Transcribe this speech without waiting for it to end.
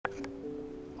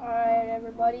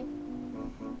everybody,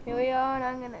 here we are, and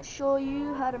I'm gonna show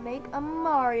you how to make a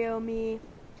Mario me.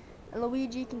 And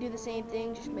Luigi can do the same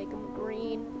thing, just make him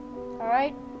green.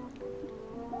 Alright?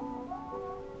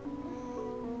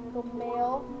 Go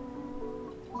mail.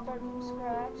 Start from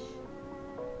scratch.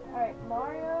 Alright,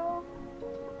 Mario,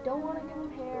 don't want to give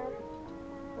him hair.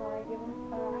 You want to give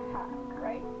him a hat,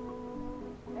 right?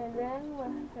 And then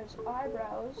when there's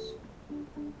eyebrows,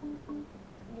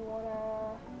 you want to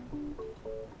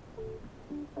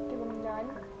give him none,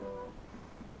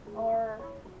 or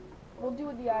we'll do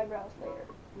with the eyebrows later.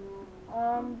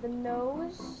 The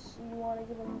nose, you want to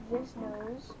give him this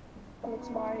nose, it's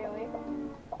Mario-y,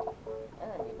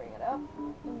 and then you bring it up,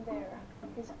 and there.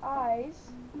 His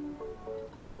eyes,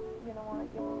 you're gonna want to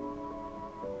give him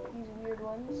these weird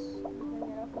ones,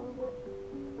 bring it up a little bit,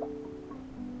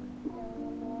 down a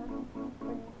little more,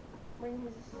 bring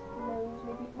his nose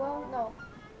maybe, well, no.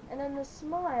 And then the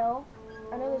smile,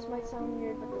 I know this might sound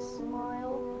weird, but the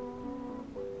smile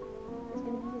is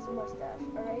going to be his mustache,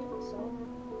 alright? So,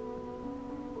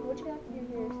 what you have to do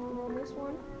here is to go on this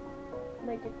one,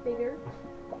 make it bigger,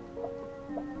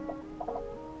 bring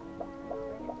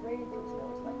it right into his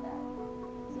nose like that.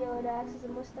 See how it acts as a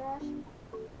mustache?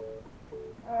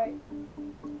 Alright,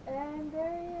 and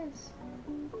there he is,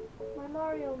 my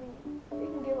Mario me. You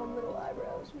can give him little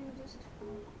eyebrows, maybe just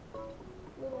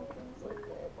little things like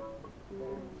that.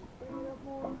 There, bring it up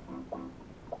more.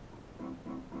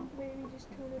 Maybe just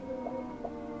turn it a little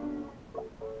bit.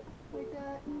 Like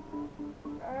that.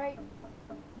 Alright.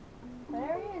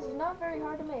 There he is. He's not very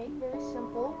hard to make. Very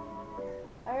simple.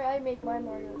 I make my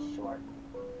Marios short.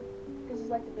 Because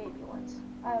he's like the baby ones.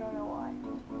 I don't know why.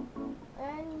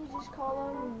 And you just call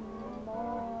him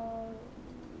Mario.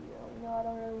 No, I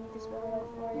don't really need to spell it out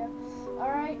for you.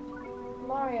 Alright.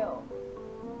 Mario.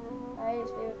 His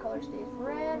favorite color stays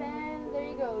red, and there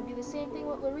you go. Do the same thing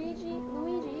with Luigi,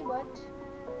 but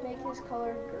make his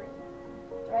color green,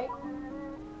 right?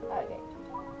 Okay.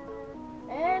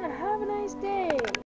 And have a nice day.